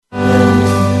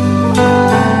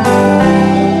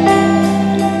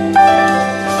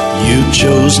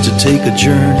chose to take a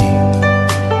journey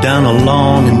down a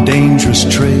long and dangerous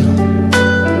trail.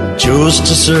 Chose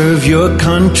to serve your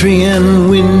country, and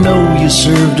we know you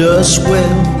served us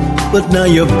well. But now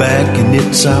you're back, and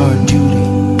it's our duty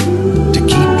to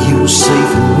keep you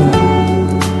safe and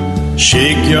warm.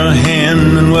 Shake your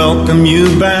hand and welcome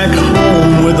you back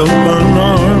home with open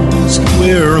arms.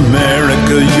 We're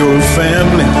America, your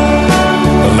family,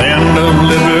 the land of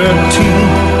liberty.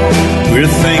 We're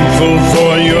thankful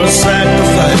for your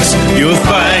sacrifice, your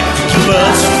fight to keep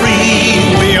us free.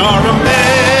 We are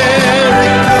America,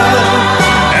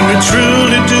 and we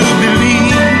truly do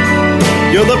believe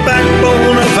you're the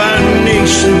backbone of our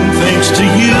nation. Thanks to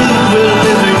you, we're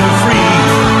living free.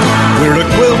 We're a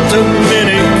quilt of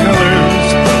many colors,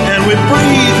 and we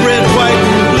breathe red, white,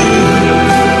 and blue.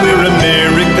 We're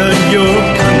America, your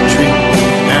country,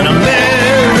 and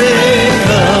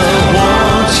America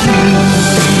wants you.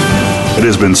 It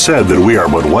has been said that we are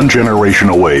but one generation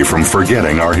away from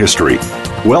forgetting our history.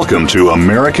 Welcome to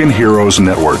American Heroes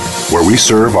Network, where we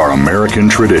serve our American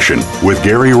tradition with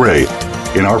Gary Ray.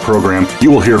 In our program, you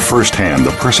will hear firsthand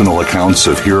the personal accounts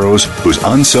of heroes whose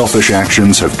unselfish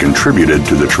actions have contributed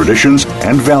to the traditions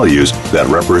and values that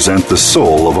represent the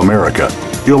soul of America.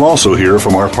 You'll also hear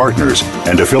from our partners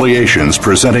and affiliations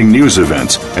presenting news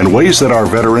events and ways that our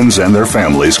veterans and their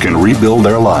families can rebuild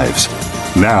their lives.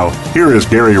 Now, here is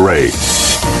Gary Ray.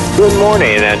 Good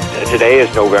morning, and today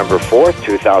is November 4th,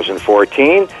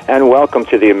 2014, and welcome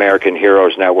to the American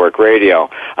Heroes Network Radio.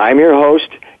 I'm your host,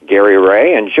 Gary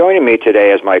Ray, and joining me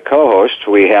today as my co-host,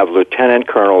 we have Lieutenant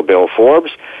Colonel Bill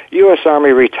Forbes, U.S. Army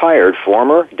retired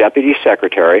former Deputy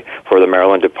Secretary for the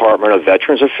Maryland Department of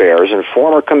Veterans Affairs and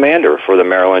former Commander for the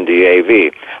Maryland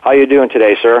DAV. How you doing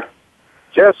today, sir?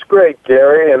 Just great,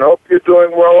 Gary, and hope you're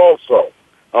doing well also.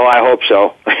 Oh, I hope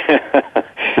so.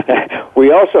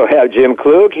 We also have Jim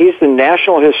Klug. He's the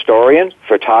National Historian,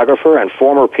 photographer, and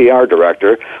former PR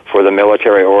Director for the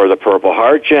Military Order of the Purple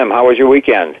Heart. Jim, how was your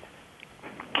weekend?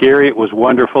 Gary, it was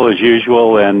wonderful as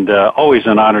usual, and always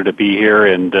an honor to be here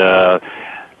and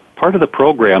part of the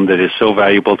program that is so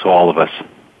valuable to all of us.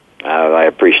 I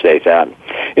appreciate that.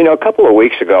 You know, a couple of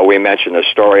weeks ago, we mentioned a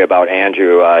story about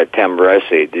Andrew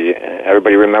Tamburesi.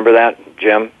 Everybody remember that,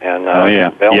 Jim and Oh, yeah.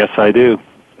 Bill? Yes, I do.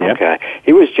 Yep. Okay.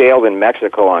 He was jailed in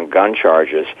Mexico on gun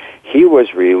charges. He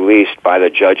was released by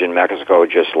the judge in Mexico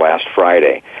just last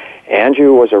Friday.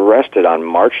 Andrew was arrested on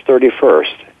March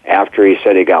 31st after he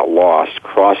said he got lost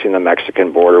crossing the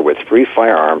Mexican border with 3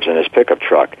 firearms in his pickup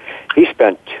truck. He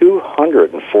spent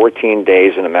 214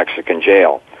 days in a Mexican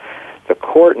jail. The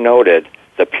court noted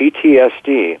the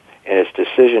PTSD in its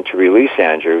decision to release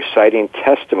Andrew, citing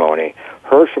testimony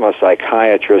heard from a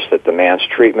psychiatrist that the man's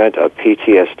treatment of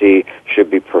PTSD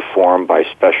should be performed by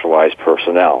specialized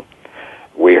personnel.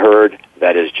 We heard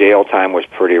that his jail time was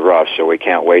pretty rough, so we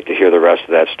can't wait to hear the rest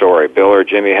of that story. Bill or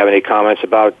Jim, you have any comments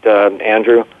about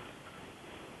Andrew?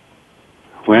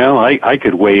 Well, I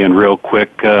could weigh in real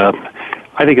quick.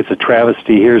 I think it's a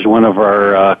travesty. Here's one of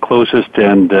our closest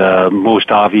and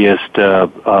most obvious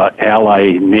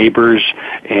ally neighbors,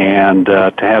 and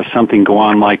to have something go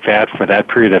on like that for that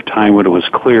period of time when it was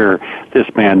clear this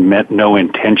man meant no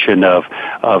intention of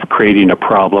creating a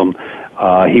problem.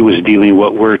 He was dealing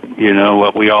what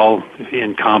we all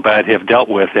in combat have dealt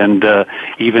with, and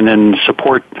even in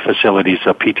support facilities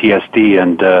of PTSD,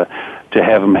 and to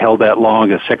have him held that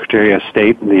long as Secretary of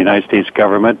State in the United States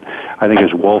government, I think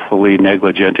is woefully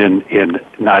negligent in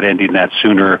not ending that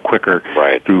sooner or quicker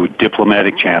through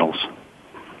diplomatic channels.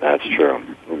 That's true.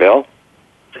 Bill?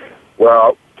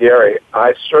 Well, Gary,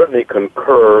 I certainly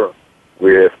concur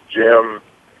with Jim,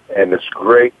 and it's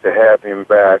great to have him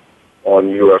back on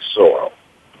U.S. soil.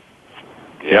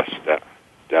 Yes,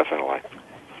 definitely.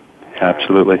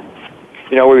 Absolutely.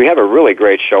 You know, we have a really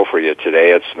great show for you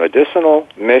today. It's Medicinal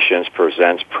Missions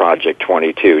presents Project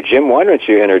 22. Jim, why don't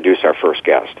you introduce our first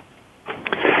guest?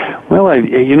 Well,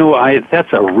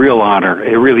 that's a real honor.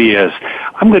 It really is.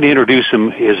 I'm going to introduce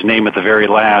his name at the very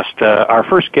last. Our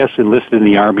first guest enlisted in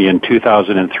the Army in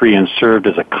 2003 and served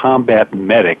as a combat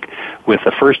medic with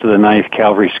the 1st of the 9th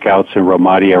Cavalry Scouts in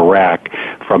Ramadi, Iraq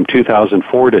from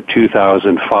 2004 to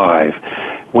 2005.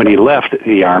 When he left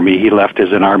the Army, he left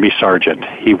as an Army sergeant.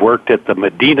 He worked at the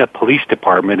Medina Police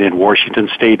Department in Washington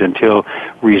State until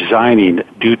resigning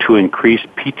due to increased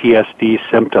PTSD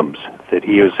symptoms that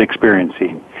he was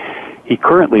experiencing. He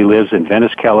currently lives in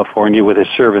Venice, California with his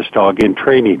service dog in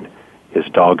training. His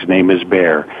dog's name is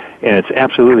Bear. And it's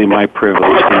absolutely my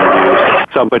privilege to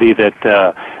introduce somebody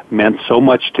that meant so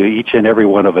much to each and every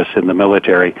one of us in the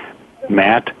military,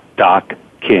 Matt Doc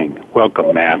King.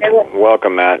 Welcome, Matt.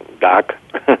 Welcome, Matt. Doc.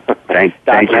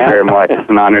 Thank you very much. It's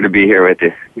an honor to be here with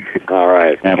you. All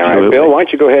right. Absolutely. All right. Bill, why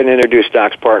don't you go ahead and introduce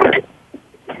Doc's partner?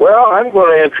 Well, I'm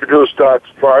going to introduce Doc's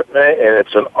partner, and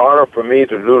it's an honor for me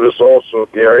to do this also,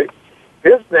 Gary.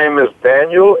 His name is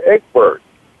Daniel Egbert.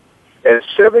 At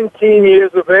 17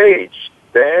 years of age,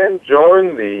 Dan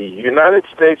joined the United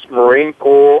States Marine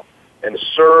Corps and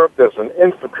served as an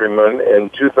infantryman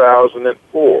in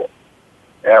 2004.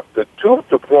 After 2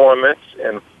 deployments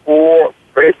and 4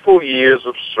 faithful years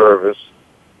of service,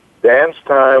 Dan's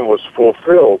time was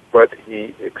fulfilled, but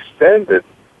he extended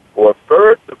for a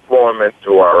 3rd deployment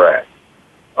to Iraq.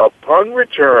 Upon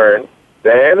return,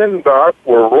 Dan and Doc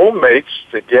were roommates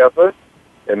together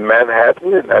in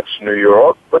Manhattan, and that's New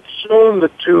York, but soon the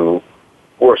two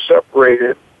were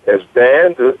separated as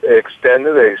Dan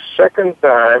extended a 2nd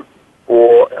time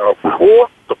for a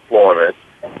 4th deployment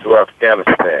to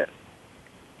Afghanistan.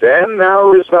 Dan now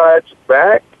resides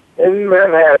back in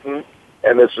Manhattan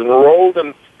and is enrolled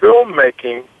in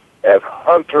filmmaking at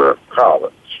Hunter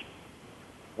College.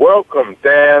 Welcome,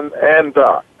 Dan and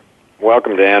Doc.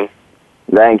 Welcome, Dan.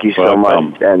 Thank you so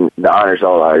much, and the honor's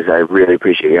all ours. I really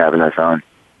appreciate you having us on.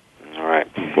 All right.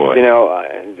 Boy. You know,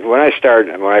 when I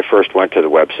first went to the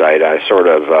website, I sort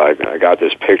of I got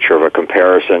this picture of a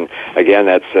comparison. Again,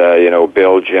 that's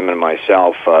Bill, Jim, and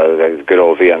myself, the good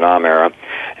old Vietnam era,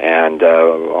 and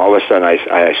all of a sudden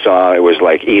I saw it was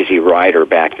like Easy Rider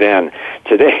back then.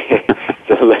 Today, it's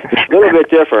a little bit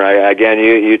different.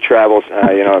 You traveled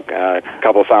a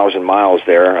couple thousand miles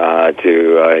there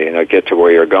to get to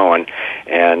where you're going,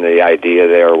 and the idea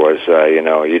there was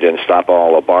you didn't stop at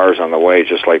all the bars on the way,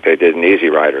 just like they did in Easy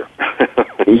Rider.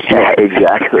 Yeah,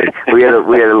 exactly. We had a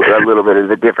little bit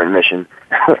of a different mission.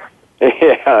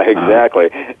 Yeah, exactly.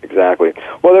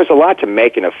 Well, there's a lot to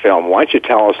making a film. Why don't you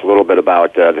tell us a little bit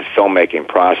about the filmmaking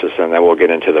process, and then we'll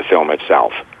get into the film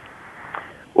itself.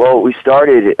 Well, we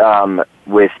started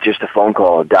with just a phone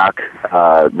call. Doc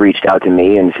reached out to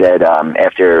me and said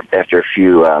after a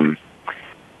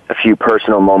few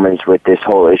personal moments with this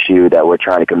whole issue that we're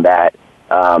trying to combat,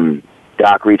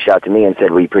 Doc reached out to me and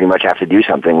said, we pretty much have to do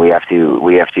something. We have to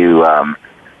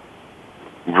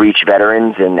reach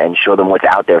veterans and show them what's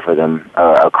out there for them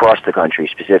across the country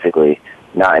specifically,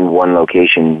 not in one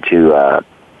location to,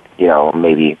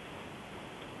 maybe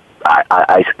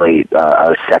isolate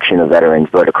a section of veterans,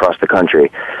 but across the country.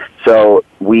 So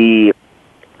we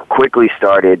quickly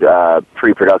started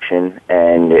pre-production,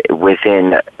 and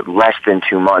within less than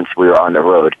 2 months, we were on the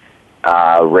road.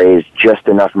 Raised just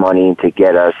enough money to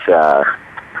get us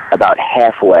about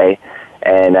halfway,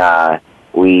 and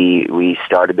we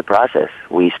started the process.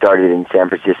 We started in San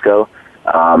Francisco,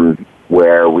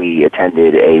 where we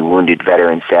attended a wounded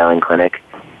veteran sailing clinic,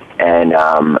 and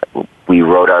we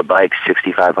rode our bikes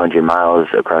 6,500 miles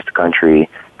across the country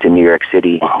to New York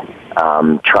City,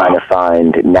 trying to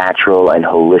find natural and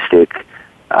holistic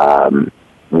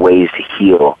ways to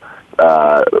heal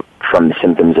from the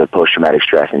symptoms of post-traumatic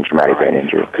stress and traumatic brain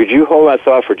injury. Could you hold that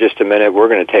thought for just a minute? We're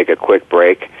going to take a quick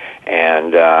break,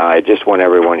 and I just want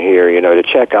everyone here, to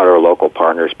check out our local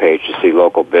partners page to see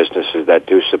local businesses that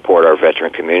do support our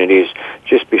veteran communities.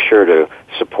 Just be sure to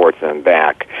support them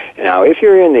back. Now, if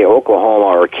you're in the Oklahoma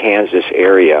or Kansas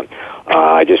area,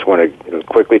 I just want to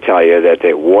quickly tell you that the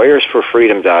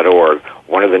warriorsforfreedom.org,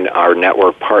 one of our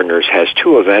network partners, has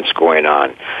 2 events going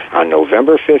on. On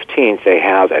November 15th, they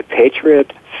have a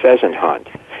Patriot pheasant hunt,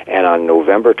 and on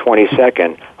November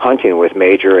 22nd, hunting with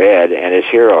Major Ed and his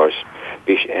heroes.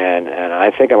 And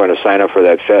I think I'm going to sign up for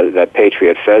that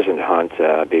Patriot pheasant hunt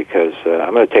because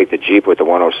I'm going to take the Jeep with the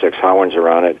 106 Hounds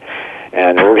around it,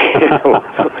 and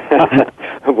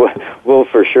we'll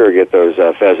for sure get those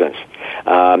pheasants.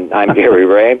 I'm Gary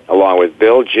Ray, along with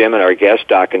Bill, Jim, and our guests,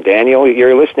 Doc and Daniel.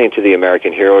 You're listening to the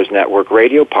American Heroes Network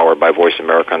Radio, powered by Voice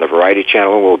America on the Variety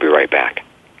Channel, and we'll be right back.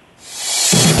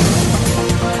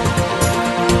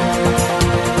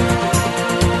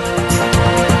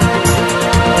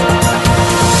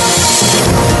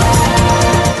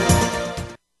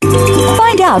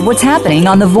 Find out what's happening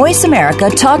on the Voice America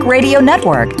Talk Radio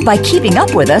Network by keeping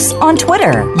up with us on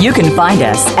Twitter. You can find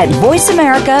us at Voice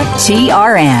America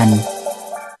TRN.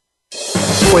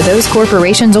 For those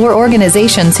corporations or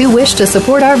organizations who wish to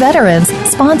support our veterans,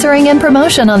 sponsoring and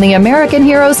promotion on the American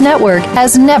Heroes Network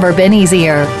has never been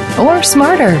easier or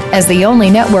smarter, as the only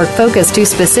network focused to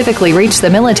specifically reach the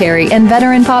military and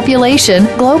veteran population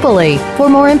globally. For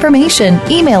more information,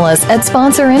 email us at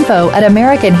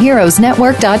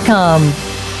sponsorinfo@AmericanHeroesNetwork.com.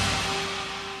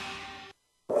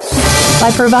 By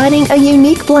providing a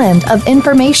unique blend of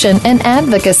information and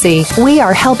advocacy, we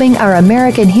are helping our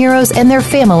American heroes and their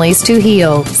families to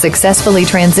heal, successfully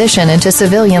transition into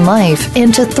civilian life,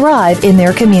 and to thrive in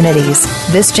their communities.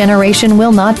 This generation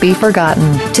will not be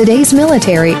forgotten. Today's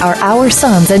military are our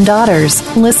sons and daughters.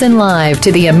 Listen live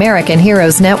to the American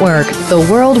Heroes Network, the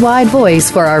worldwide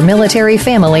voice for our military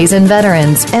families and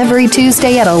veterans, every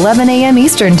Tuesday at 11 a.m.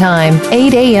 Eastern Time,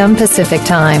 8 a.m. Pacific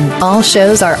Time. All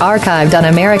shows are archived on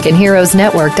AmericanHeroesNetwork.com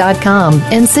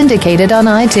and syndicated on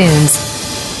iTunes.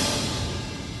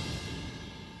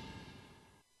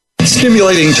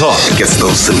 Stimulating talk gets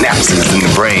those synapses in the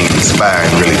brain firing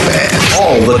really fast.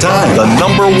 All the time. The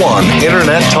 #1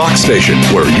 internet talk station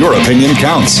where your opinion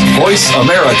counts.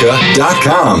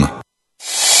 VoiceAmerica.com.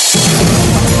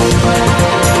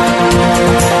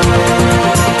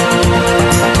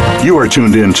 You are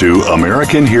tuned in to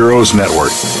American Heroes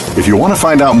Network. If you want to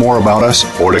find out more about us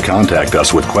or to contact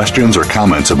us with questions or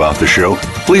comments about the show,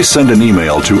 please send an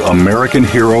email to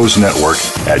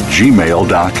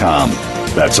AmericanHeroesNetwork@gmail.com.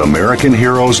 That's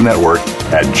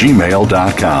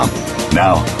AmericanHeroesNetwork@gmail.com.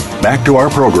 Now, back to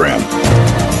our program.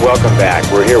 Welcome back.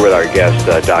 We're here with our guest,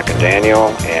 Doc and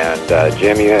Daniel. And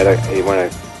Jim, you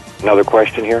want another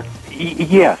question here?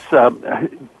 Yes.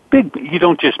 You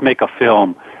don't just make a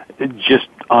film just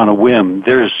on a whim.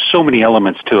 There's so many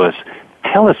elements to us.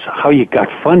 Tell us how you got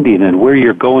funding and where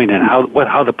you're going and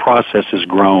how the process has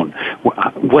grown.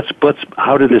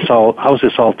 How is this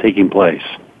all taking place?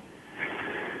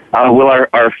 Well,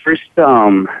 our first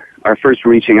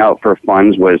reaching out for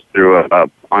funds was through a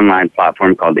online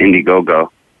platform called Indiegogo,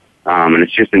 and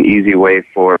it's just an easy way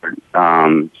for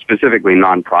specifically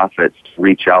nonprofits to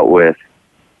reach out with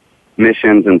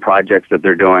missions and projects that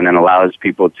they're doing, and allows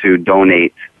people to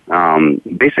donate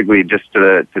basically just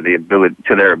to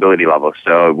their ability level.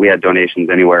 So we had donations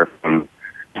anywhere from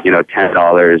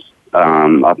 $10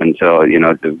 up until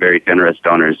the very generous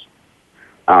donors.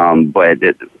 But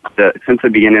since the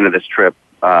beginning of this trip,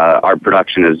 our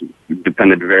production has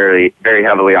depended very, very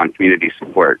heavily on community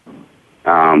support.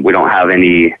 We don't have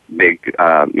any big,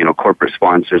 corporate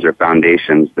sponsors or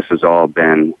foundations. This has all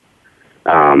been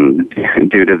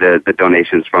due to the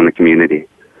donations from the community.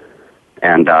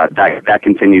 And that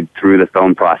continued through the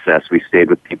film process. We stayed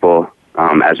with people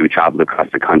as we traveled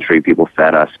across the country. People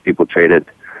fed us. People traded,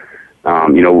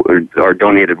 or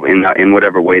donated in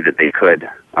whatever way that they could.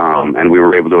 And we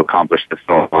were able to accomplish the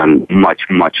film on much,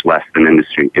 much less than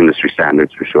industry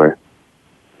standards, for sure.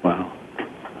 Wow.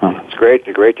 It's great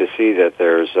to see that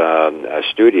there's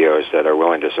studios that are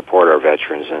willing to support our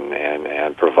veterans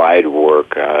and provide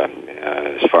work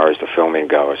as far as the filming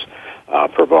goes,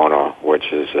 pro bono,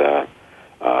 which is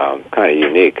kind of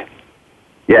unique.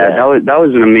 Yeah, that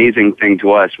was an amazing thing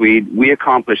to us. We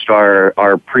accomplished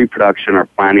our pre-production, our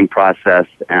planning process,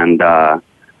 and the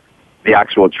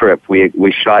actual trip.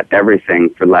 We shot everything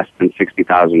for less than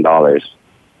 $60,000,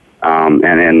 and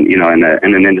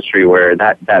in an industry where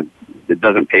that it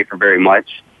doesn't pay for very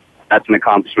much, that's an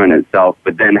accomplishment in itself.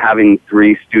 But then having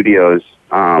 3 studios,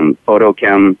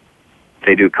 Photochem,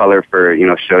 they do color for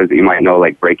shows that you might know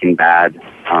like Breaking Bad,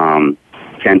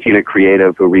 Cantina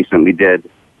Creative, who recently did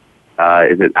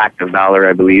is it Act of Valor,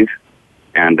 I believe,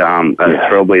 and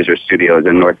Trailblazer Studios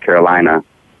in North Carolina,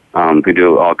 who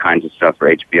do all kinds of stuff for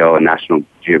HBO and National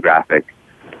Geographic.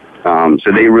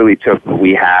 So they really took what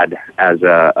we had as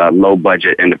a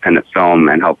low-budget independent film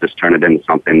and helped us turn it into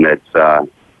something that's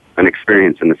an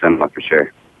experience in the cinema for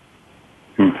sure.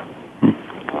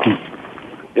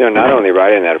 Not only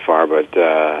riding that far, but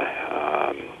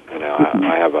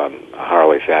I have a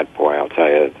Harley Fat Boy. I'll tell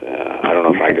you, I don't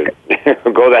know if I could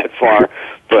go that far,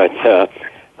 but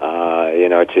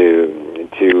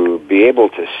to be able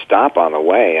to stop on the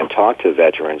way and talk to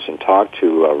veterans and talk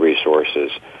to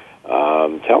resources.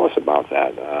 Tell us about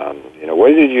that.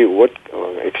 What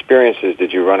experiences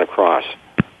did you run across?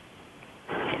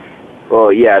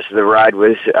 Well, yes, the ride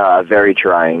was very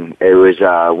trying. It was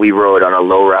we rode on a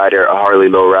Harley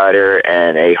lowrider,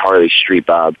 and a Harley Street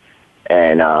Bob,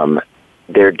 and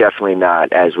they're definitely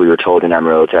not, as we were told in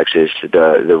Amarillo, Texas,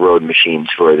 the road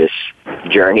machines for this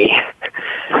journey.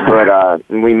 But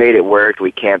we made it work.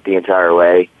 We camped the entire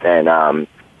way, and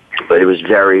but it was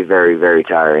very, very, very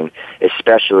tiring,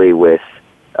 especially with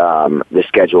the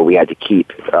schedule we had to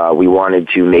keep. We wanted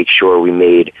to make sure we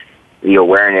made the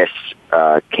awareness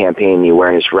campaign, the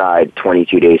awareness ride,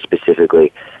 22 days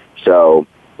specifically. So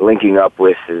linking up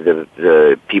with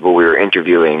the people we were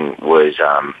interviewing was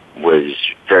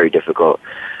very difficult.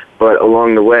 But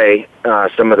along the way,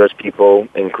 some of those people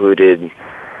included,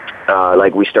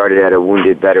 like we started at a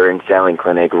wounded veteran sailing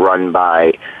clinic run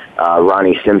by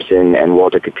Ronnie Simpson and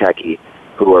Walter Katecki,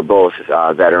 who are both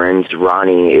veterans.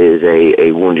 Ronnie is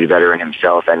a wounded veteran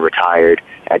himself and retired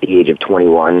at the age of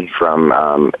 21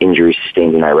 from injuries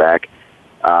sustained in Iraq.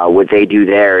 What they do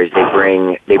there is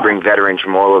they bring veterans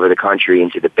from all over the country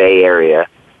into the Bay Area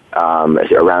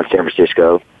around San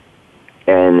Francisco,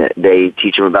 and they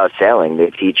teach them about sailing. They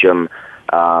teach them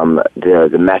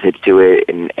the methods to it,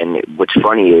 and what's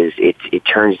funny is it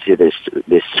turns to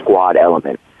this squad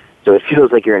element. So it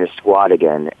feels like you're in a squad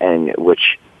again, and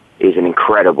which is an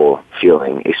incredible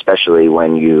feeling, especially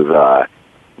when you've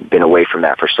been away from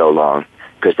that for so long.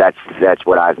 Because that's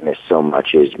what I've missed so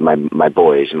much is my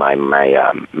boys,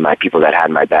 my people that had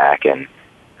my back, and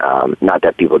not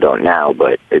that people don't now,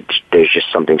 but there's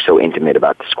just something so intimate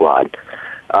about the squad.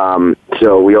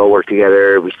 So we all worked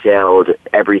together. We sailed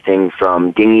everything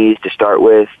from dinghies to start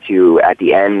with to, at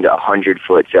the end,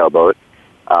 100-foot sailboat.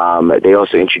 They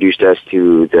also introduced us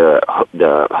to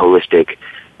the holistic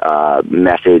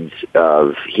methods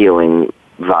of healing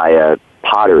via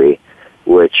pottery,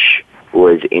 which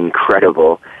was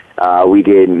incredible. We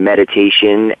did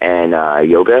meditation and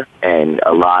yoga and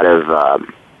a lot of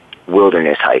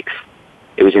wilderness hikes.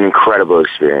 It was an incredible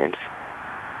experience.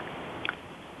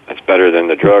 That's better than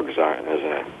the drugs, isn't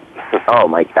it? Oh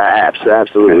my God,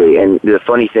 absolutely. And the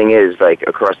funny thing is, like,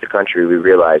 across the country, we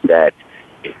realized that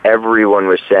everyone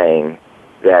was saying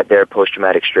that their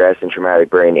post-traumatic stress and traumatic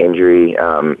brain injury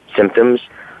symptoms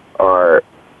are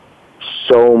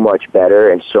so much better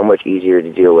and so much easier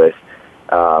to deal with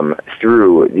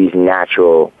through these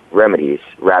natural remedies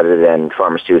rather than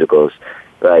pharmaceuticals,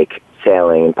 like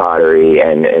sailing and pottery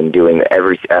and doing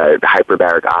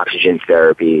hyperbaric oxygen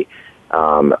therapy,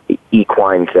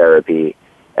 equine therapy,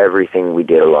 everything we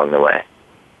did along the way.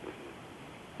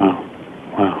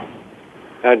 Wow.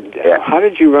 How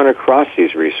did you run across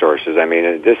these resources? I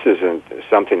mean, this isn't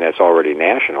something that's already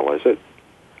national, is it?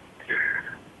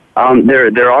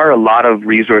 There are a lot of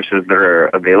resources that are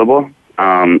available.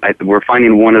 We're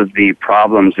finding one of the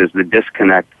problems is the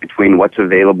disconnect between what's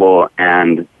available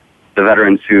and the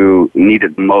veterans who need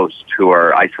it most, who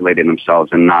are isolating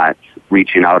themselves and not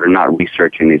reaching out or not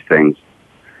researching these things.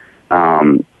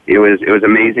 It was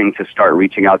amazing to start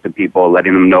reaching out to people,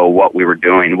 letting them know what we were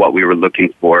doing, what we were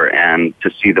looking for, and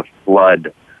to see the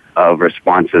flood of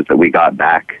responses that we got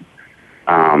back.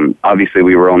 Obviously,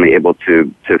 we were only able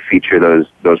to feature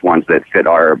those ones that fit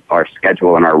our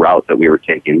schedule and our route that we were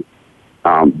taking.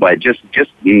 But just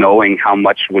knowing how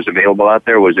much was available out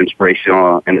there was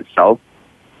inspirational in itself,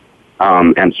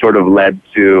 and sort of led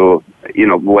to,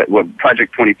 what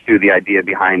Project 22, the idea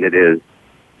behind it is,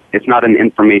 it's not an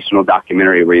informational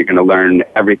documentary where you're going to learn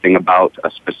everything about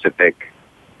a specific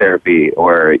therapy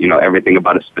or, everything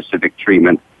about a specific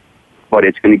treatment, but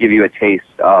it's going to give you a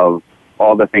taste of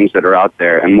all the things that are out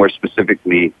there, and more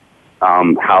specifically,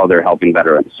 how they're helping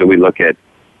veterans. So we look at,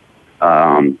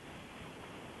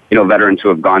 veterans who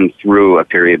have gone through a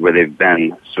period where they've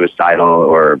been suicidal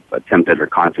or attempted or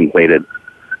contemplated,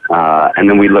 and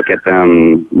then we look at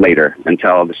them later and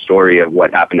tell the story of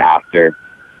what happened after.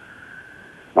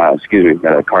 Excuse me,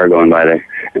 got a car going by there.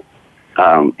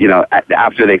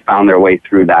 After they found their way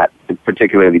through that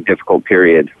particularly difficult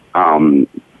period,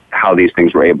 how these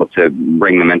things were able to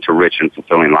bring them into rich and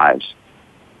fulfilling lives.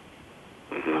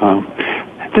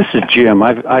 This is Jim.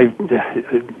 I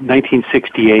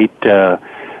 1968,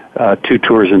 2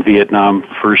 tours in Vietnam.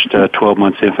 First 12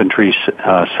 months infantry,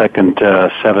 second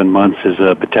 7 months as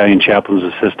a battalion chaplain's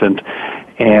assistant,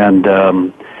 and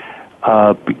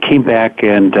came back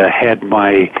and had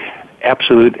my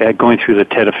absolute going through the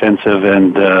Tet Offensive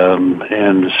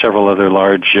and several other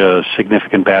large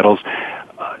significant battles.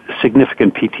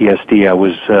 Significant PTSD. I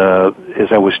was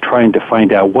as I was trying to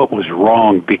find out what was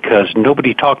wrong because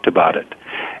nobody talked about it,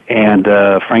 and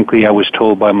frankly, I was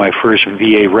told by my first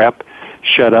VA rep,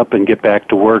 "Shut up and get back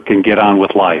to work and get on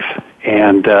with life."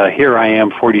 And here I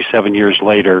am, 47 years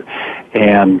later,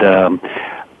 and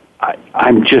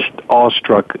I'm just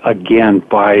awestruck again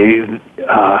by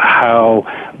how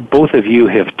both of you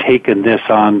have taken this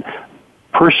on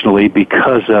personally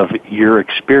because of your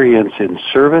experience in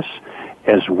service,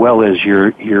 as well as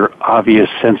your obvious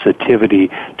sensitivity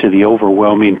to the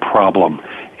overwhelming problem.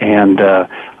 And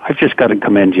I've just got to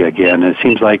commend you again. It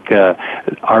seems like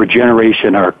our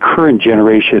generation, our current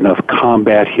generation of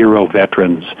combat hero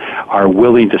veterans are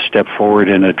willing to step forward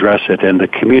and address it, and the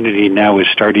community now is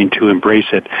starting to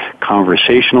embrace it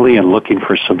conversationally and looking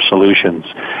for some solutions.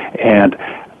 And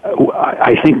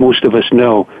I think most of us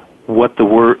know what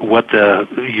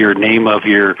your name of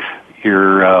your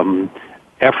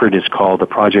effort is called, the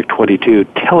Project 22.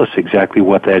 Tell us exactly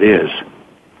what that is.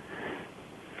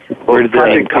 Where did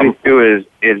Project 22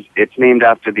 is it's named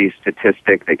after the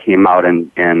statistic that came out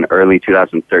in early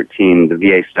 2013, the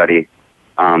VA study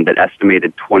that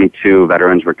estimated 22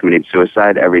 veterans were committing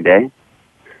suicide every day.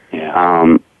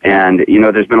 Yeah. And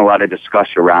there's been a lot of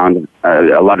discussion around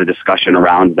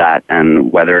that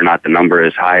and whether or not the number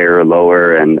is higher or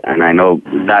lower. And I know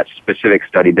that specific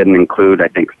study didn't include, I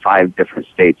think, 5 different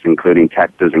states, including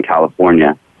Texas and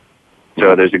California.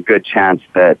 So there's a good chance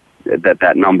that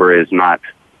number is not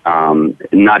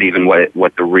even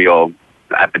what the real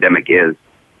epidemic is.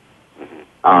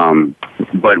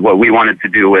 But what we wanted to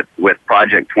do with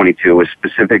Project 22 was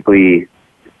specifically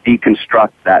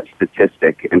deconstruct that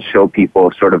statistic and show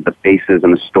people sort of the faces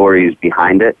and the stories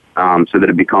behind it, so that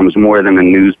it becomes more than a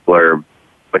news blurb,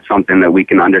 but something that we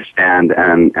can understand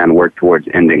and work towards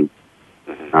ending.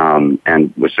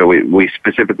 And so we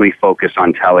specifically focus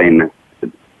on telling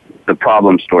the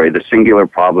problem story, the singular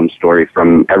problem story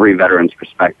from every veteran's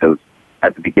perspective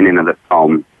at the beginning of the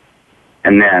film.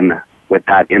 And then with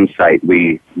that insight,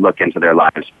 we look into their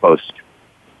lives post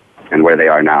and where they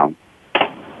are now.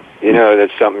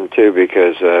 That's something, too,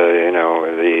 because,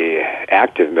 the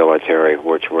active military,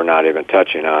 which we're not even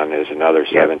touching on, is another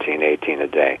 17, 18 a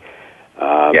day.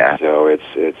 So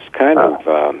it's kind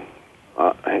of,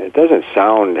 it doesn't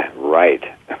sound right.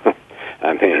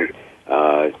 I mean,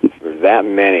 for that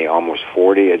many, almost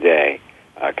 40 a day,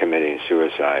 committing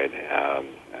suicide,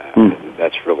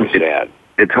 that's really sad.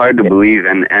 It's hard to believe,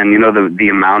 and the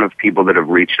amount of people that have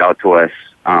reached out to us,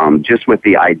 just with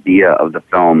the idea of the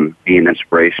film being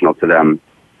inspirational to them,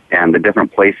 and the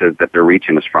different places that they're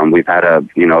reaching us from. We've had a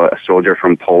soldier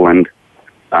from Poland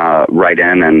write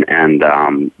in and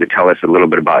to tell us a little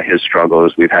bit about his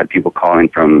struggles. We've had people calling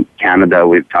from Canada.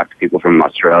 We've talked to people from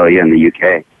Australia and the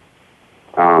UK.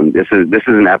 This is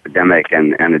an epidemic,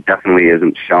 and it definitely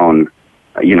isn't shown,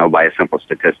 by a simple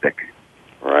statistic.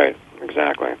 Right.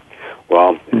 Exactly.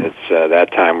 Well, it's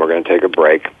that time. We're going to take a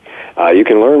break. You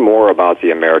can learn more about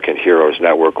the American Heroes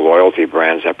Network loyalty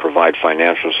brands that provide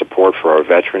financial support for our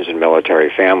veterans and military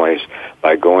families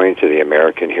by going to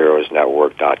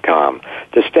theamericanheroesnetwork.com.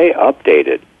 To stay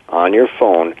updated on your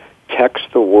phone, text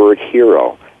the word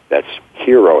HERO, that's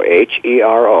HERO,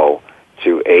 HERO,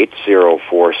 to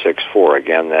 80464.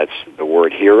 Again, that's the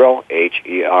word HERO,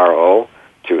 HERO,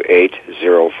 to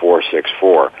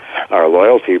 80464. Our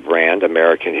loyalty brand,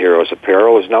 American Heroes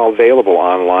Apparel, is now available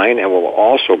online and will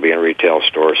also be in retail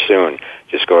stores soon.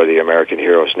 Just go to the American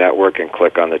Heroes Network and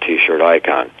click on the T-shirt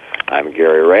icon. I'm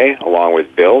Gary Ray, along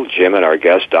with Bill, Jim, and our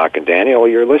guests, Doc and Daniel.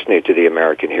 You're listening to the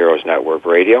American Heroes Network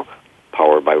Radio,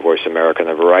 powered by Voice America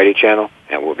and the Variety Channel,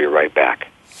 and we'll be right back.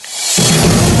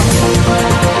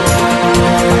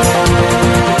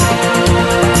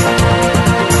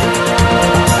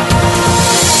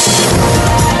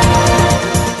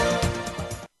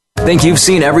 Think you've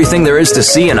seen everything there is to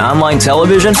see in online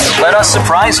television? Let us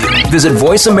surprise you. Visit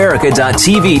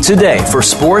voiceamerica.tv today for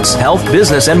sports, health,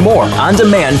 business, and more on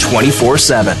demand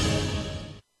 24/7.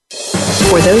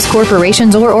 For those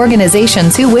corporations or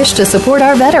organizations who wish to support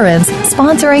our veterans,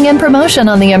 sponsoring and promotion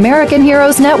on the American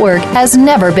Heroes Network has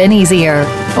never been easier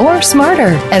or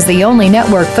smarter, as the only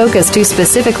network focused to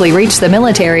specifically reach the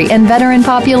military and veteran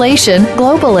population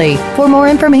globally. For more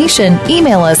information,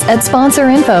 email us at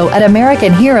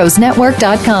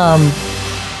sponsorinfo@AmericanHeroesNetwork.com.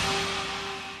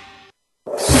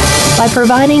 By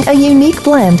providing a unique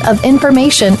blend of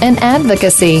information and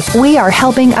advocacy, we are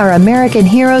helping our American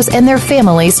heroes and their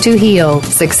families to heal,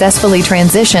 successfully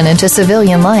transition into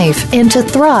civilian life, and to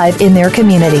thrive in their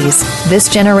communities. This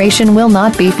generation will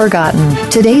not be forgotten.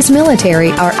 Today's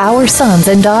military are our sons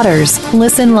and daughters.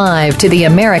 Listen live to the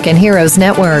American Heroes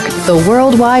Network, the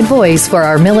worldwide voice for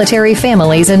our military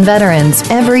families and veterans,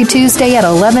 every Tuesday at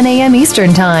 11 a.m.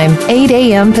 Eastern Time, 8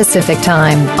 a.m. Pacific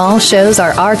Time. All shows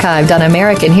are archived on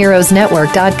AmericanHeroesNetwork.com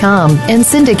and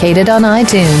syndicated on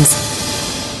iTunes.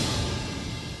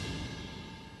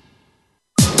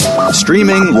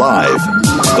 Streaming live,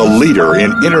 the leader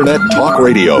in Internet talk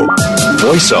radio,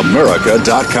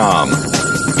 voiceamerica.com.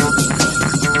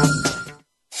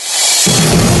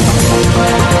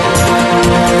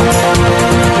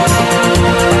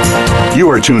 You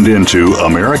are tuned in to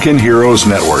American Heroes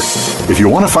Network. If you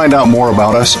want to find out more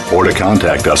about us or to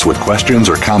contact us with questions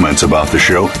or comments about the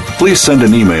show, please send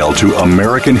an email to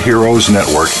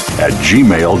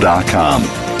AmericanHeroesNetwork@gmail.com.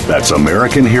 That's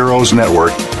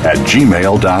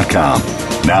AmericanHeroesNetwork@gmail.com.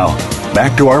 Now,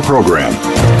 back to our program.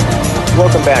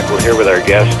 Welcome back. We're here with our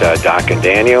guests, Doc and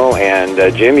Daniel.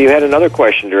 And Jim, you had another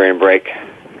question during break.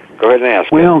 Go ahead and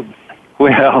ask. Well,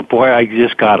 boy, I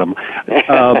just got them.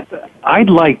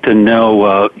 I'd like to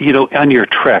know, on your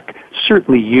trek,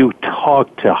 certainly you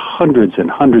talk to hundreds and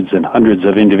hundreds and hundreds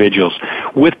of individuals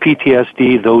with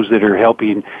PTSD, those that are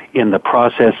helping in the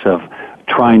process of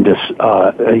trying to,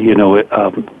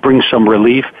 bring some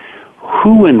relief.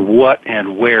 Who and what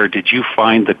and where did you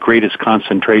find the greatest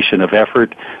concentration of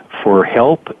effort for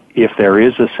help, if there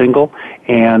is a single?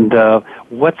 And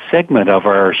what segment of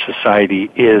our society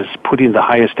is putting the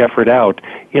highest effort out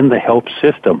in the help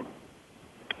system?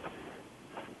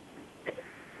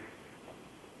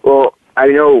 Well, I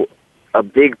know a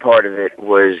big part of it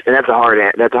was, and that's a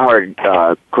hard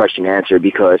question to answer,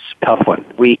 because tough one.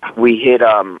 We hit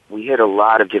a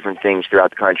lot of different things throughout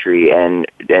the country, and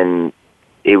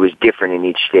it was different in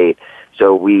each state.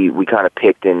 So we kind of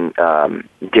picked in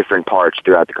different parts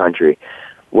throughout the country.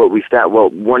 What we found,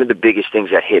 one of the biggest things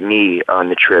that hit me on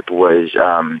the trip was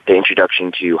the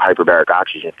introduction to hyperbaric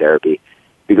oxygen therapy,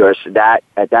 because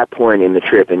at that point in the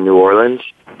trip in New Orleans,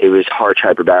 it was harsh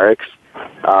hyperbarics.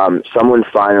 Someone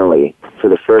finally, for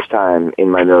the first time in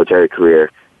my military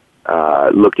career,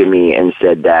 looked at me and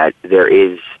said that there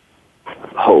is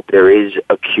hope, there is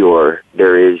a cure,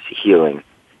 there is healing.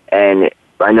 And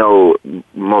I know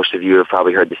most of you have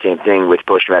probably heard the same thing with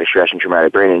post-traumatic stress and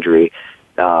traumatic brain injury,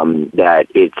 that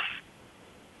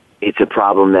it's a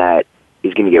problem that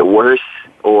is going to get worse,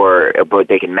 but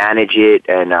they can manage it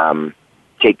and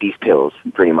take these pills,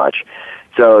 pretty much.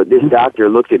 So this doctor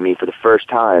looked at me for the first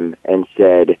time and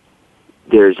said,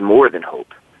 there's more than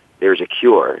hope. There's a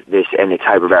cure, and it's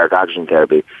hyperbaric oxygen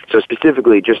therapy. So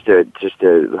specifically, just to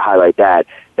highlight that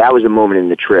was a moment in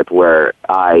the trip where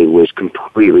I was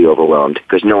completely overwhelmed,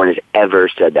 because no one has ever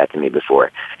said that to me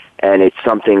before. And it's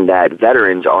something that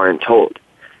veterans aren't told.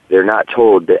 They're not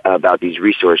told about these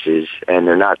resources, and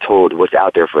they're not told what's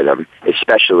out there for them,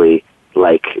 especially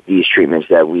like these treatments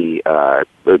that we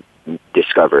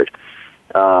discovered.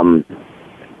 And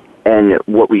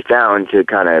what we found, to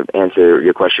kind of answer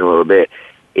your question a little bit,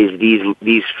 is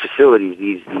these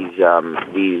facilities,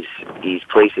 these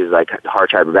places like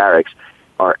harsh hyperbarics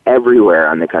are everywhere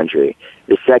on the country.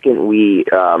 The second we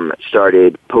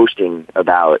started posting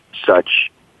about such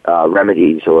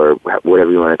remedies, or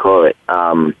whatever you want to call it,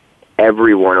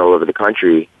 everyone all over the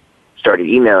country started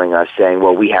emailing us saying,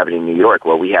 well, we have it in New York,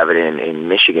 well, we have it in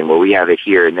Michigan, well, we have it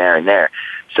here and there and there.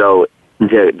 So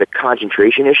the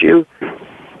concentration issue,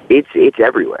 it's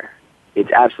everywhere.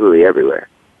 It's absolutely everywhere.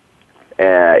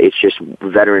 It's just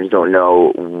veterans don't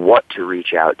know what to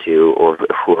reach out to or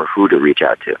who to reach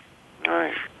out to. All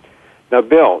right. Now,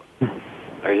 Bill,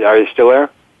 are you still there?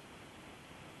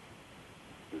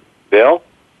 Bill?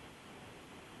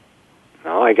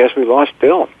 No, I guess we lost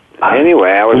Bill. Anyway,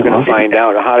 I was going to find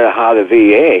out how the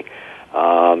VA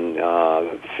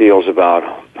feels about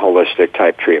holistic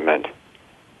type treatment.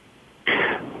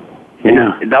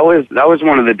 Yeah, that was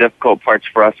one of the difficult parts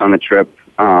for us on the trip.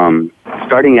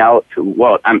 Starting out,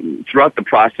 throughout the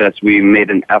process, we made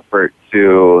an effort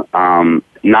to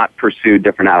not pursue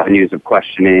different avenues of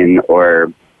questioning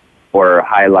or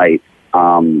highlight,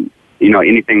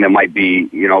 anything that might be,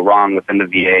 wrong within the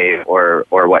VA or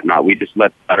whatnot. We just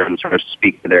let veterans sort of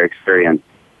speak to their experience.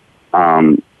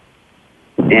 And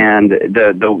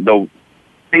the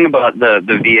thing about the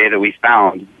VA that we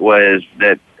found was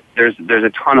that there's a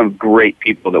ton of great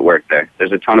people that work there.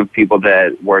 There's a ton of people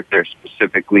that work there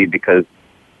specifically because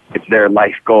it's their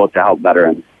life goal to help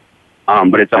veterans.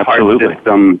 But it's a hard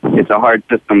system. It's a hard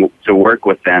system to work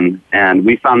within, and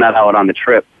we found that out on the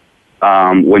trip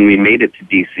when we made it to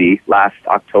DC last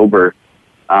October,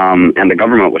 and the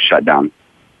government was shut down.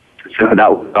 So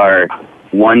that was our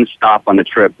one stop on the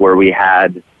trip where we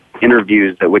had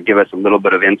interviews that would give us a little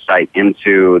bit of insight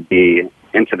into the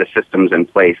systems in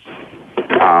place.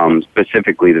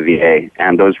 Specifically the VA,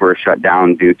 and those were shut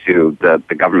down due to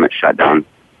the government shutdown.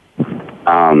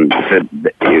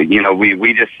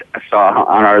 We just saw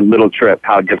on our little trip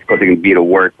how difficult it can be to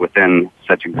work within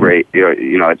such a great,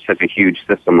 it's such a huge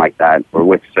system like that, or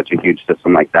with such a huge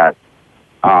system like that.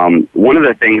 One of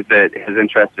the things that has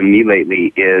interested me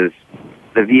lately is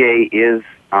the VA is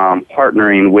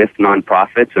partnering with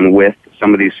nonprofits and with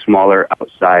some of these smaller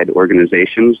outside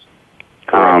organizations.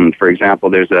 For example,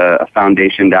 there's a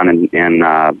foundation down in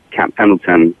Camp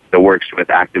Pendleton that works with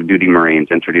active duty Marines,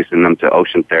 introducing them to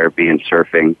ocean therapy and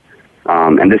surfing.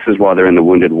 And this is while they're in the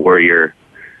Wounded Warrior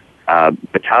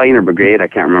battalion or brigade. I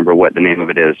can't remember what the name of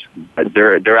it is. But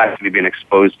they're actually being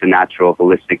exposed to natural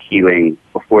holistic healing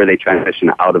before they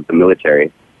transition out of the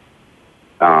military.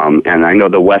 And I know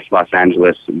the West Los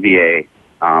Angeles VA,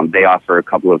 they offer a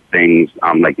couple of things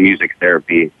like music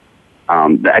therapy.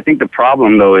 I think the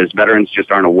problem, though, is veterans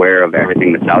just aren't aware of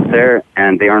everything that's out there,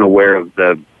 and they aren't aware of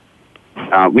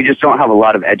we just don't have a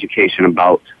lot of education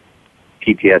about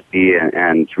PTSD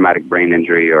and traumatic brain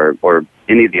injury or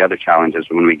any of the other challenges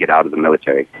when we get out of the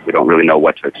military. We don't really know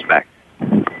what to expect.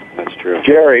 That's true.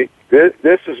 Gary,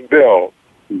 this is Bill.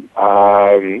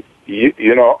 I'm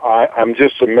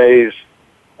just amazed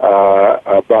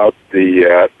about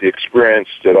the experience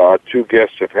that our two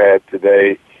guests have had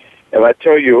today. And I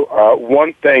tell you,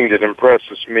 one thing that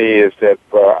impresses me is that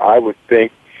I would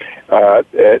think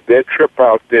their trip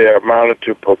out there amounted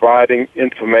to providing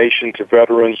information to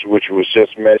veterans, which was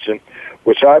just mentioned,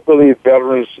 which I believe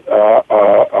veterans,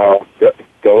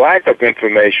 the lack of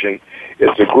information is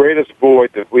the greatest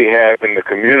void that we have in the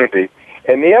community.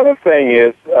 And the other thing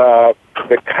is the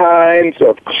kinds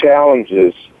of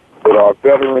challenges that our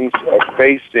veterans are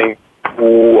facing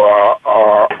who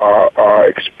are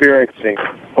experiencing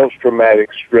post-traumatic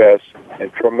stress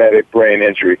and traumatic brain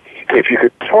injury. If you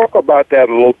could talk about that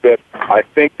a little bit, I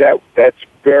think that's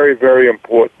very, very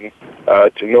important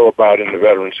to know about in the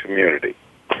veterans community.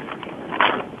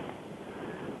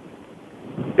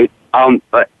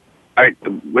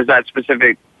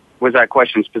 Was that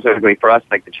question specifically for us,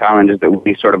 like the challenges that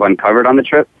we sort of uncovered on the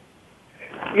trip?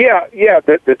 Yeah,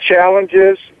 the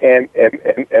challenges and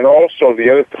also the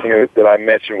other thing that I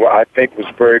mentioned, what I think was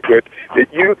very good,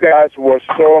 that you guys were a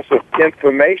source of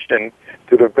information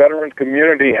to the veteran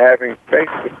community, having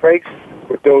face-to-face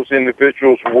with those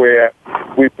individuals where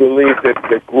we believe that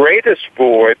the greatest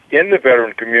void in the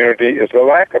veteran community is the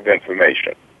lack of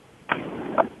information.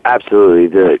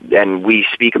 Absolutely, and we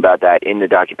speak about that in the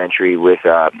documentary with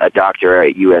a doctor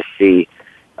at USC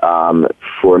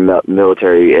for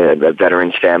military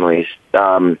veterans families.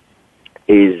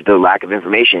 Is the lack of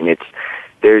information.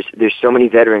 There's so many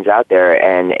veterans out there,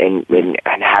 and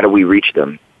how do we reach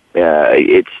them?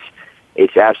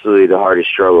 It's absolutely the hardest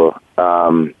struggle.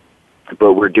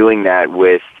 But we're doing that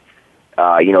with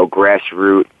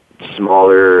grassroots,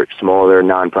 smaller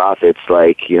nonprofits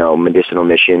like Medicinal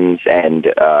Missions and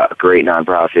a great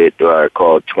nonprofit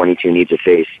called 22 Needs a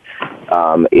Face.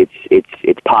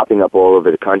 It's popping up all over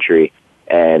the country,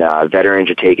 and veterans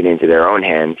are taking it into their own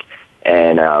hands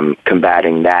and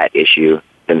combating that issue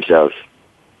themselves.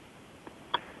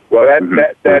 Well,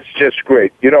 that's just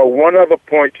great. One other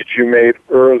point that you made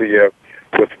earlier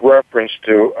with reference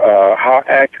to how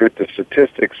accurate the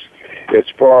statistics as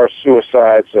far as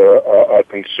suicides are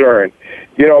concerned.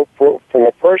 From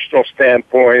a personal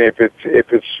standpoint, if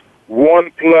it's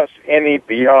 1 plus any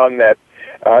beyond that,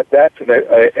 that's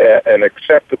an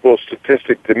acceptable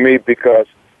statistic to me because,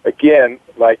 again,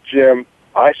 like Jim,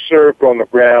 I served on the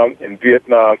ground in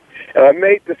Vietnam, and I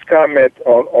made this comment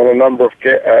on a number of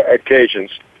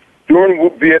occasions. During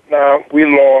Vietnam, we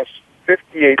lost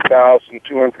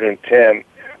 58,210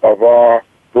 of our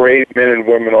brave men and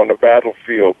women on the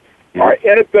battlefield. Our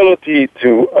inability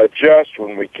to adjust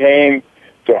when we came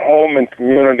to home and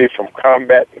community from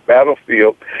combat to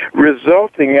battlefield,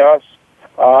 resulting us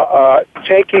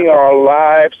taking our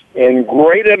lives in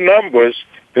greater numbers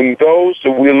than those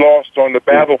that we lost on the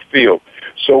battlefield.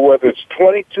 So whether it's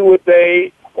 22 a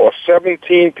day or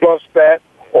 17 plus that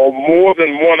or more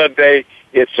than one a day,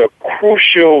 it's a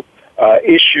crucial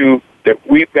issue that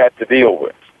we've got to deal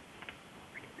with.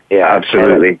 Yeah,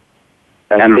 absolutely.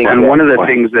 And one of the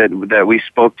things that we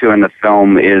spoke to in the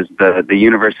film is the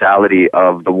universality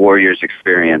of the warrior's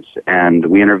experience. And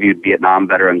we interviewed Vietnam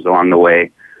veterans along the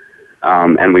way.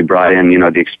 And we brought in,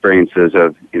 the experiences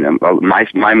of,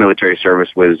 my military service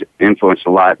was influenced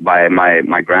a lot by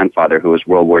my grandfather, who was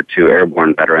World War II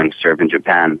airborne veteran, served in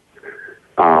Japan.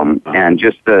 And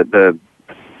just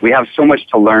we have so much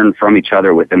to learn from each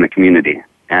other within the community.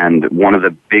 And one of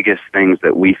the biggest things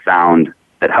that we found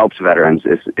that helps veterans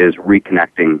is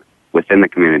reconnecting within the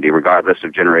community, regardless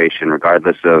of generation,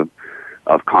 regardless of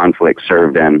conflict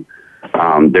served in.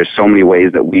 There's so many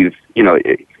ways that we've,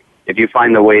 if you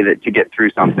find a way to get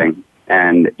through something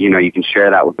and, you can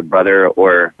share that with a brother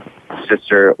or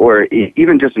sister, or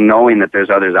even just knowing that there's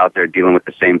others out there dealing with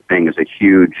the same thing is a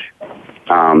huge,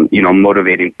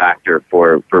 motivating factor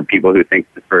for people who think,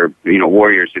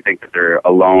 warriors who think that they're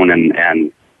alone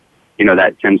and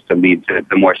that tends to lead to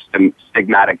the more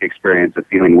stigmatic experience of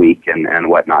feeling weak and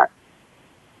whatnot.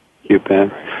 You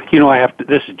bet.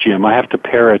 This is Jim. I have to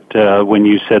parrot when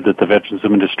you said that the Veterans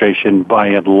Administration, by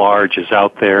and large, is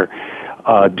out there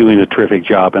doing a terrific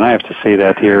job. And I have to say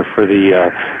that here for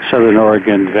the Southern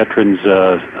Oregon Veterans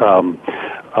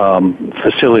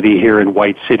facility here in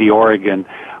White City, Oregon.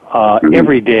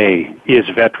 Every day is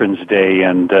Veterans Day,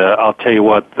 and I'll tell you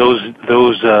what, those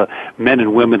men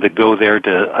and women that go there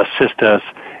to assist us,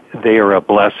 they are a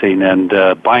blessing. And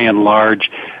by and large,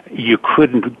 you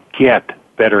couldn't get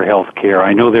better health care.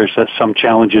 I know there's some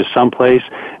challenges someplace,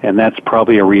 and that's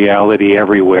probably a reality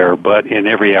everywhere, but in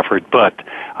every effort. But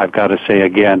I've got to say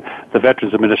again, the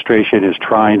Veterans Administration is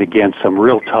trying against some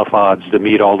real tough odds to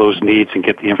meet all those needs and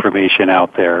get the information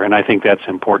out there, and I think that's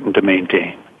important to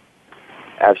maintain.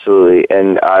 Absolutely,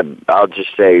 and I'll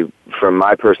just say from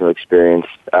my personal experience,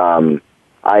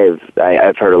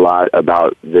 I've heard a lot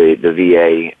about the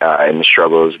VA and the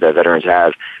struggles that veterans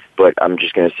have, but I'm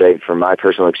just going to say from my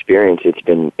personal experience, it's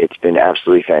been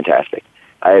absolutely fantastic.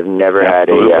 I've never had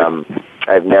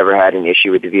an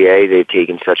issue with the VA. They've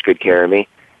taken such good care of me,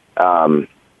 and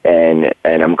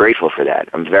I'm grateful for that.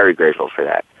 I'm very grateful for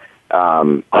that.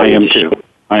 I am too.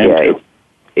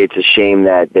 It's a shame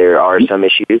that there are some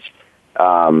issues.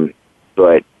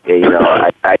 But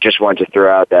I just want to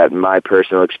throw out that my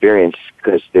personal experience,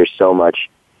 because there's so much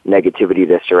negativity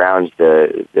that surrounds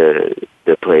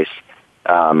the place.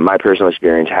 My personal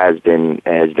experience has been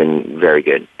very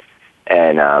good,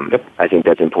 and I think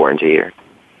that's important to hear.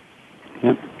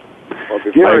 Yep. Well,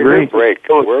 before we break,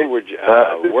 where would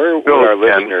our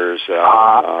listeners,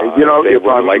 if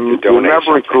would like to donate remember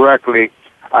something? correctly,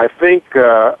 I think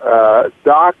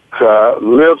Doc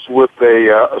lives with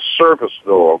a service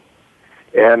dog,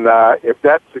 and if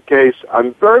that's the case,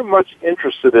 I'm very much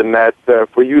interested in that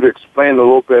for you to explain a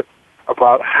little bit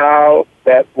about how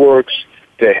that works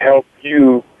to help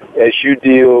you as you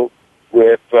deal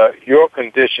with your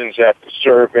conditions after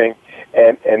serving,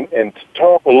 and to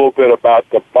talk a little bit about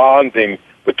the bonding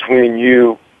between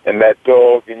you and that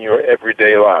dog in your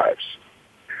everyday lives.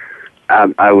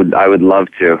 I would love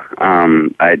to.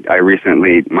 I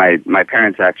recently, my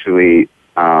parents actually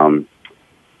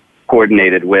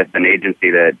coordinated with an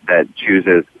agency that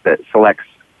selects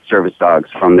service dogs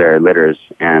from their litters,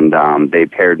 and they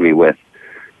paired me with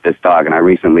this dog. And I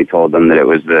recently told them that it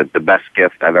was the best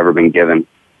gift I've ever been given.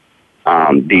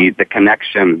 The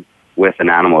connection with an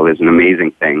animal is an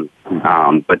amazing thing,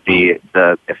 but the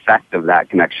effect of that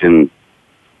connection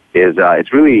is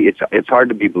it's hard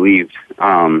to be believed.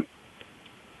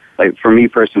 Like for me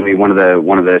personally, one of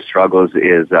the struggles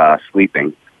is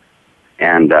sleeping,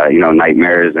 and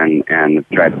nightmares, and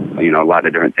tried a lot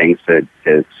of different things to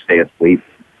stay asleep.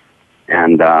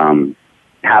 And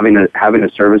having a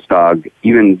service dog,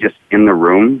 even just in the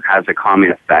room, has a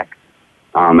calming effect.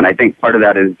 And I think part of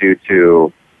that is due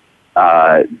to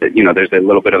there's a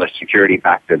little bit of a security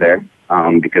factor there,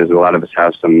 because a lot of us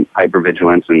have some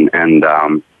hypervigilance and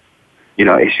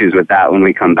issues with that when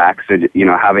we come back. So,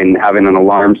 having an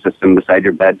alarm system beside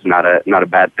your bed's not a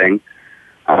bad thing.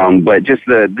 But just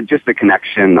the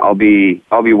connection. I'll be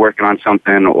working on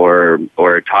something or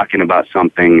talking about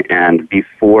something, and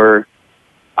before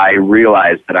I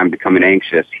realize that I'm becoming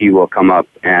anxious, he will come up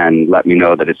and let me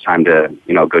know that it's time to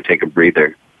go take a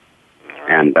breather.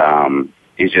 And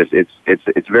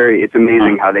it's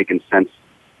amazing how they can sense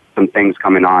some things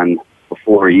coming on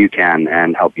before you can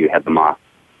and help you head them off.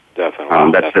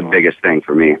 Definitely. That's the biggest thing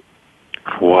for me.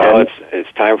 Well,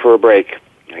 it's time for a break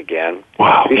again.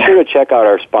 Wow. Be sure to check out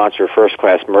our sponsor, First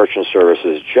Class Merchant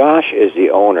Services. Josh is the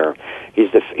owner.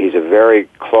 He's a very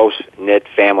close-knit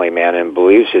family man and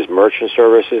believes his merchant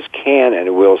services can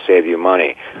and will save you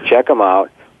money. Check him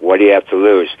out. What do you have to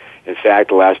lose? In fact,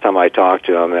 the last time I talked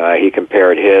to him, he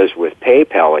compared his with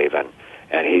PayPal even,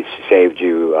 and he saved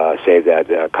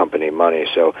that company money.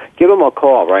 So give him a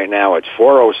call right now. It's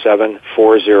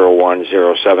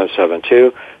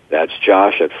 407-401-0772. That's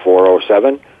Josh at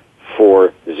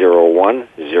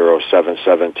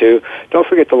 407-401-0772. Don't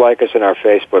forget to like us on our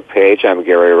Facebook page. I'm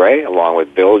Gary Ray, along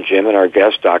with Bill, Jim, and our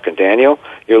guest, Doc and Daniel.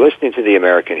 You're listening to the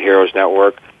American Heroes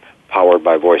Network, powered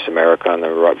by Voice America on the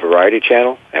Variety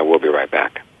Channel, and we'll be right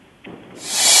back.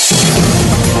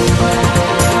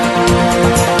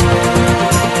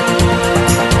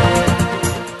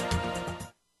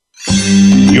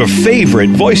 Your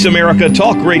favorite Voice America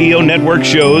Talk Radio Network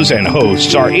shows and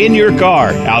hosts are in your car,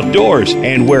 outdoors,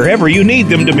 and wherever you need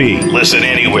them to be. Listen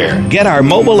anywhere. Get our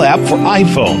mobile app for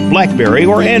iPhone, BlackBerry,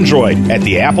 or Android at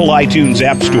the Apple iTunes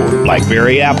App Store,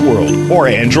 BlackBerry App World, or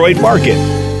Android Market.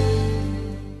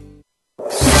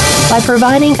 By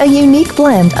providing a unique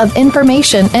blend of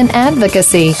information and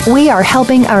advocacy, we are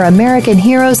helping our American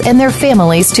heroes and their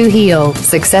families to heal,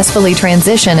 successfully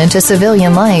transition into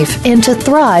civilian life, and to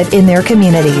thrive in their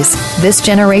communities. This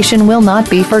generation will not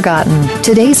be forgotten.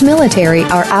 Today's military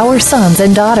are our sons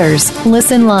and daughters.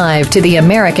 Listen live to the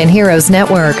American Heroes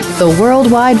Network, the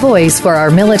worldwide voice for our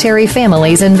military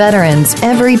families and veterans,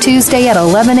 every Tuesday at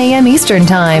 11 a.m. Eastern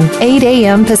Time, 8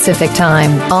 a.m. Pacific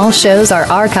Time. All shows are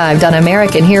archived on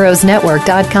AmericanHeroesNetwork.com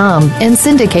and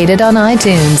syndicated on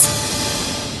iTunes.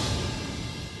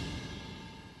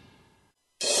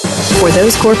 For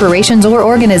those corporations or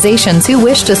organizations who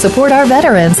wish to support our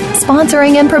veterans,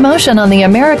 sponsoring and promotion on the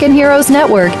American Heroes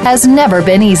Network has never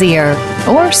been easier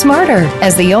or smarter,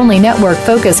 as the only network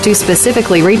focused to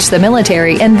specifically reach the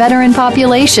military and veteran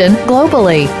population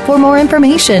globally. For more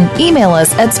information, email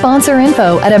us at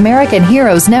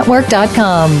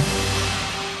sponsorinfo@AmericanHeroesNetwork.com.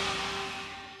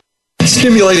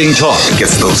 Stimulating talk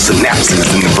gets those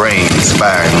synapses in the brain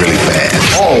firing really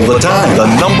fast. All the time. The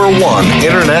 #1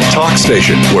 Internet talk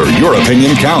station where your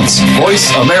opinion counts.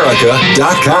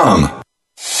 VoiceAmerica.com.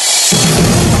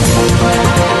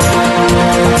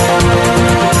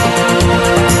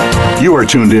 You are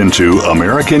tuned in to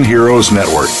American Heroes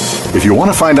Network. If you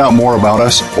want to find out more about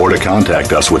us or to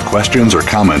contact us with questions or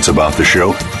comments about the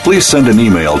show, please send an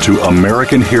email to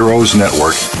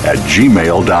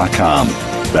AmericanHeroesNetwork@gmail.com.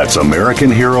 That's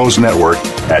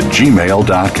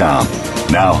AmericanHeroesNetwork@gmail.com.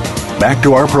 Now, back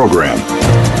to our program.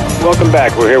 Welcome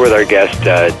back. We're here with our guest,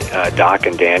 Doc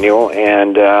and Daniel,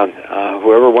 and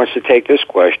whoever wants to take this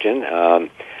question.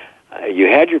 You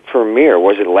had your premiere,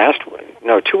 was it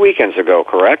 2 weekends ago,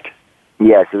 correct?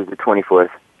 Yes, it was the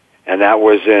 24th. And that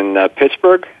was in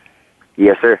Pittsburgh?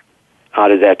 Yes, sir. How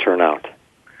did that turn out?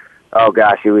 Oh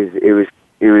gosh, it was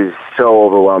so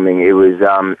overwhelming. It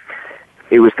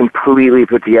was completely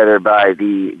put together by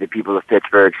the people of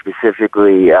Pittsburgh,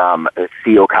 specifically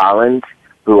Theo Collins,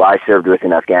 who I served with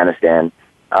in Afghanistan.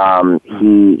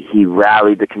 He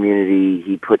rallied the community.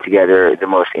 He put together the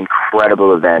most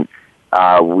incredible event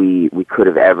we could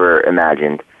have ever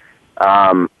imagined.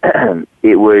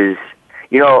 It was,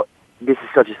 this is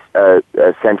such a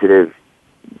sensitive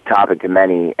topic to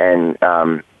many, and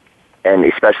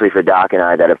especially for Doc and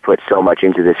I that have put so much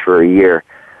into this for a year.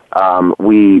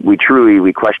 We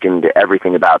truly questioned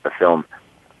everything about the film,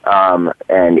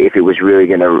 and if it was really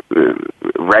going to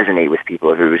resonate with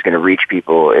people, if it was going to reach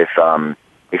people, if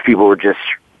people were just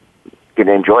going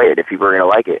to enjoy it, if people were going to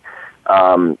like it,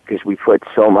 because we put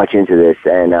so much into this,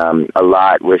 and a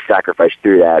lot was sacrificed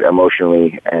through that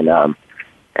emotionally and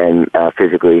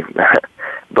physically.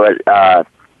 But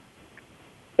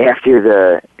after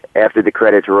the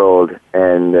credits rolled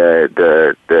and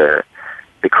the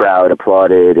crowd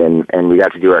applauded and we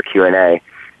got to do our Q&A,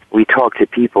 we talked to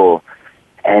people,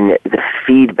 and the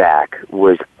feedback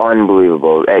was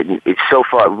unbelievable. It's so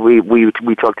far. We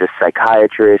talked to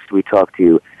psychiatrists, we talked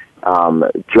to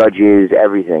judges,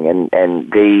 everything,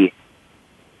 and they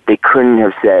couldn't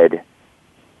have said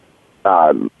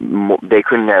they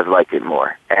couldn't have liked it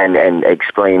more, and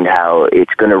explained how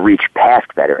it's going to reach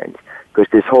past veterans, because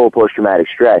this whole post-traumatic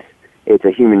stress, it's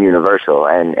a human universal,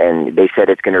 and they said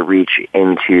it's going to reach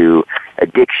into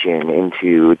addiction,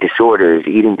 into disorders,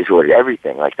 eating disorders,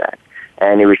 everything like that.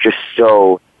 And it was just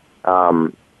so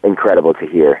incredible to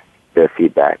hear the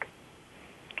feedback.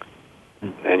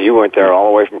 And you went there all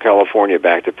the way from California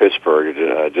back to Pittsburgh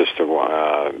just to,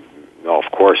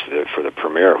 of course, for the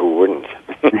premiere. Who wouldn't?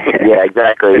 Yeah,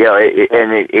 exactly.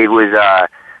 It was.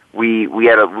 We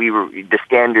were the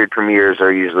standard premieres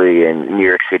are usually in New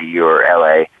York City or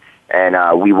LA, and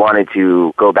we wanted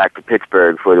to go back to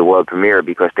Pittsburgh for the world premiere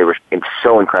because they were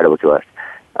so incredible to us.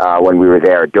 When we were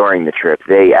there during the trip,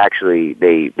 they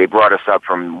brought us up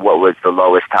from what was the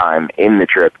lowest time in the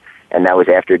trip, and that was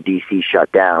after DC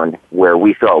shut down, where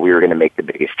we thought we were going to make the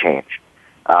biggest change.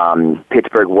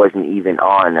 Pittsburgh wasn't even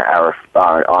on our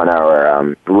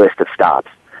list of stops,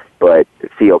 but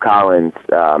Theo Collins,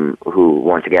 who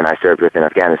once again I served with in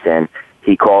Afghanistan,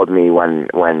 he called me when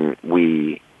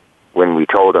we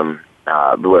told him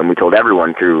when we told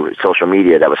everyone through social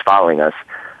media that was following us.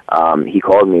 He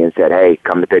called me and said, "Hey,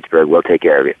 come to Pittsburgh. We'll take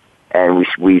care of you." And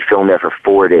we filmed there for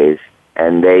 4 days,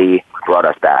 and they brought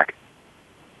us back.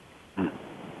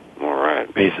 All right.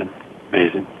 Amazing.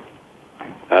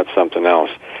 That's something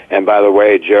else. And by the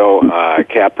way, Joe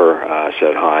Capper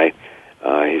said hi.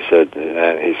 He said,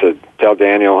 tell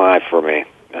Daniel hi for me.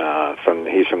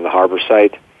 He's from the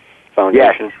Harborside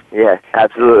Foundation. Yes,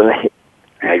 absolutely.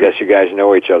 I guess you guys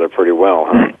know each other pretty well,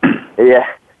 huh? Yeah.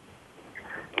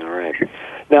 All right.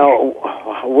 Now,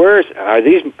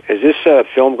 is this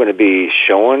film going to be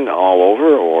shown all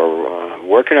over, or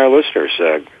where can our listeners,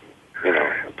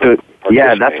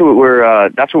 Yeah, that's what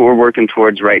we're working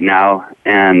towards right now,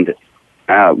 and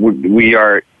we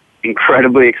are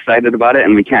incredibly excited about it,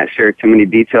 and we can't share too many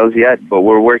details yet, but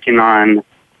we're working on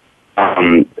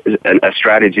a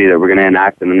strategy that we're going to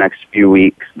enact in the next few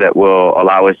weeks that will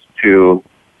allow us to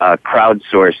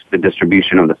crowdsource the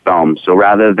distribution of the film. So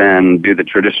rather than do the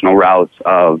traditional routes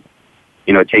of,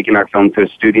 taking our film to a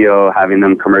studio, having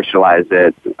them commercialize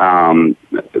it,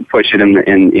 push it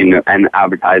in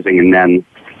advertising, and then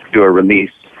do a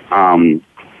release,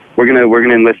 we're we're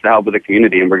gonna enlist the help of the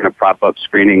community, and we're gonna prop up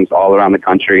screenings all around the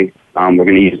country. We're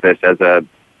gonna use this as a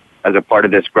part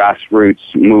of this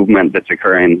grassroots movement that's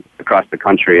occurring across the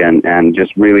country, and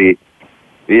just really,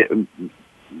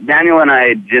 Daniel and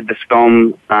I did this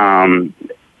film. I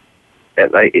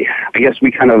guess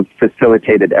we kind of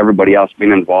facilitated everybody else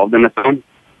being involved in the film.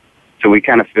 So we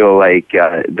kind of feel like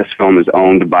this film is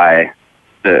owned by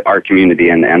our community,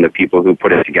 and the people who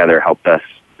put it together helped us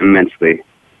immensely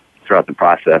throughout the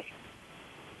process.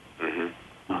 Mm-hmm.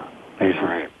 All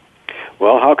right.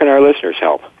 Well, how can our listeners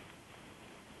help?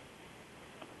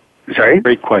 Sorry?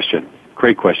 Great question.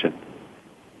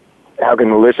 How can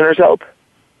the listeners help?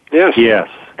 Yes. Yes.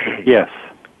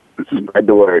 Spread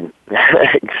the word.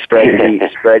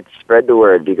 spread the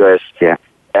word, because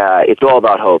it's all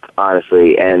about hope,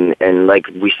 honestly. And like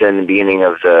we said in the beginning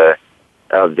of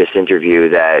this interview,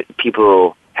 that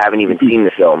people haven't even seen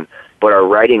the film, but are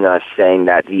writing us saying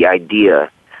that the idea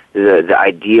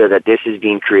that this is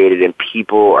being created and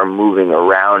people are moving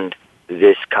around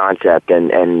this concept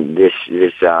and this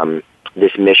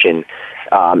mission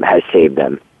has saved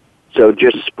them. So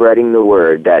just spreading the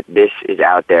word that this is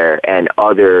out there, and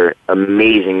other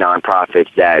amazing nonprofits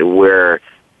that we're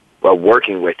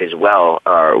working with as well,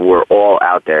 we're all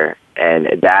out there, and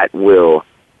that will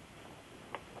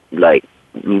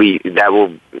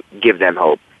give them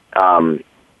hope.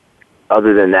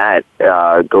 Other than that,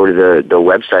 go to the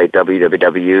website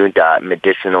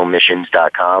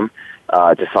www.medicinalmissions.com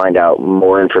to find out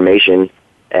more information,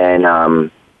 and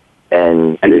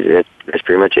that's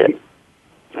pretty much it.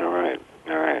 All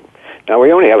right. Now,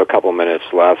 we only have a couple minutes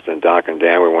left, and Doc and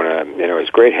Dan, we want to, it's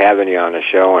great having you on the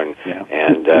show, and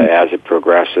as it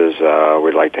progresses,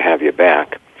 we'd like to have you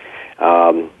back.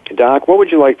 Doc, what would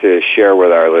you like to share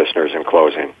with our listeners in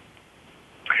closing?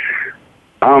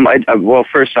 Well,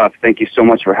 first off, thank you so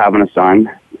much for having us on,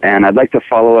 and I'd like to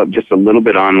follow up just a little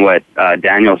bit on what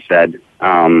Daniel said.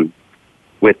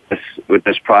 With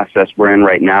this process we're in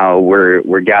right now,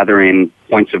 we're gathering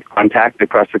points of contact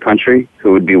across the country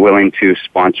who would be willing to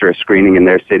sponsor a screening in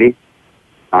their city,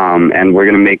 and we're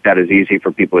going to make that as easy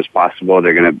for people as possible.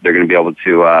 They're going to be able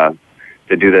to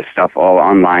do this stuff all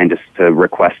online, just to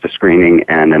request a screening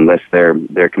and enlist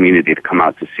their community to come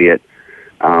out to see it.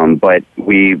 But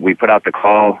we put out the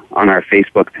call on our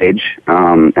Facebook page,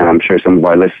 and I'm sure some of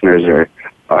our listeners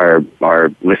are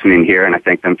listening here, and I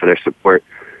thank them for their support.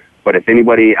 But if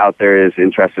anybody out there is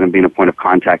interested in being a point of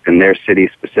contact in their city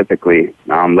specifically,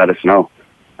 let us know.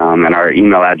 And our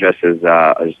email address is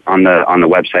on the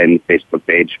website and the Facebook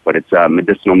page, but it's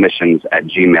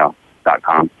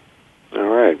medicinalmissions@gmail.com. All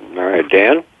right,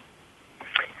 Dan?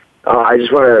 I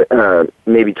just want to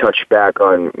maybe touch back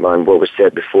on what was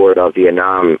said before about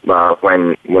Vietnam,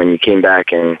 when you came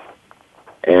back and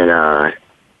the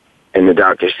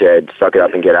doctor said, suck it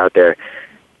up and get out there.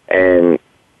 And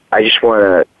I just want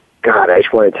to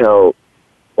tell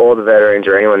all the veterans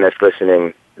or anyone that's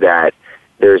listening that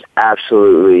there's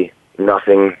absolutely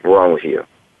nothing wrong with you.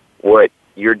 What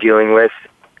you're dealing with,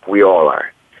 we all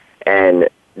are. And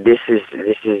this has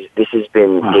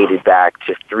been dated back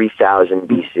to 3000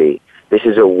 BC. This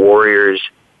is a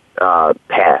warrior's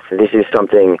path. This is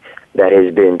something that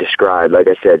has been described, like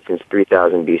I said, since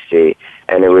 3000 BC.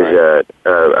 And there was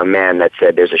a man that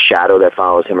said there's a shadow that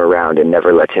follows him around and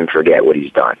never lets him forget what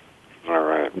he's done. All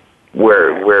right.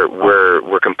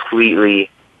 We're completely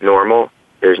normal.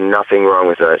 There's nothing wrong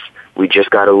with us. We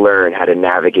just got to learn how to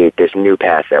navigate this new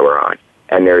path that we're on.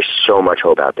 And there's so much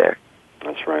hope out there.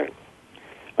 That's right.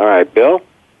 All right, Bill?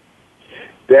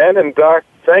 Dan and Doc,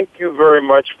 thank you very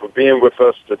much for being with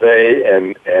us today,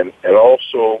 and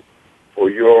also for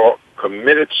your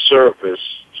committed service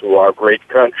to our great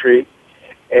country,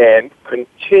 and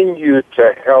continue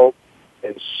to help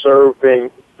in serving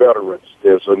veterans.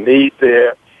 There's a need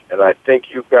there, and I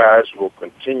think you guys will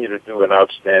continue to do an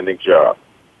outstanding job.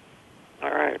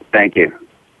 All right. Thank you.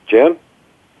 Jim?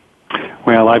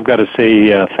 Well, I've got to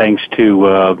say thanks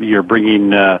to your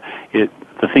bringing the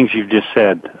things you've just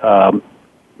said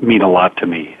mean a lot to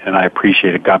me, and I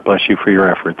appreciate it. God bless you for your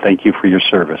effort. Thank you for your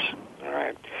service. All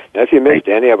right. Now, if you missed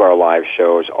any of our live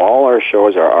shows, all our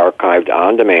shows are archived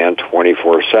on demand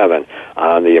 24/7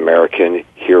 on the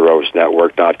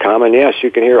AmericanHeroesNetwork.com. And yes,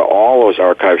 you can hear all those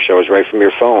archive shows right from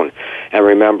your phone. And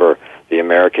remember, the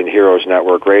American Heroes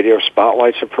Network Radio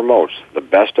spotlights and promotes the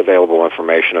best available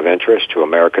information of interest to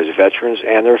America's veterans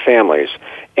and their families,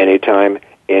 anytime,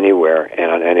 anywhere,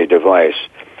 and on any device.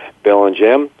 Bill and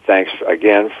Jim, thanks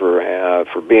again for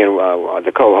being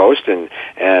the co-host, and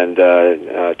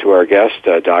to our guest,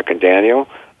 Doc and Daniel.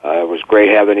 It was great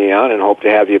having you on, and hope to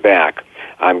have you back.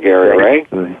 I'm Gary Ray.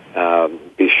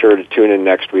 Be sure to tune in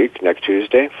next week, next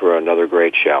Tuesday, for another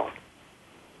great show.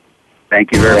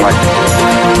 Thank you very much.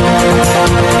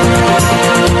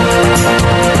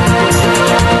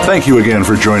 Thank you again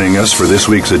for joining us for this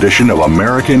week's edition of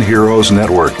American Heroes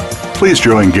Network. Please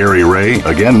join Gary Ray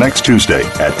again next Tuesday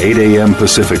at 8 a.m.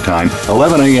 Pacific Time,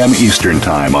 11 a.m. Eastern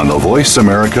Time on the Voice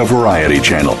America Variety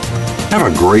Channel. Have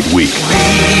a great week.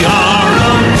 We are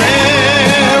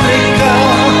America,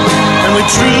 and we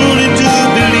truly do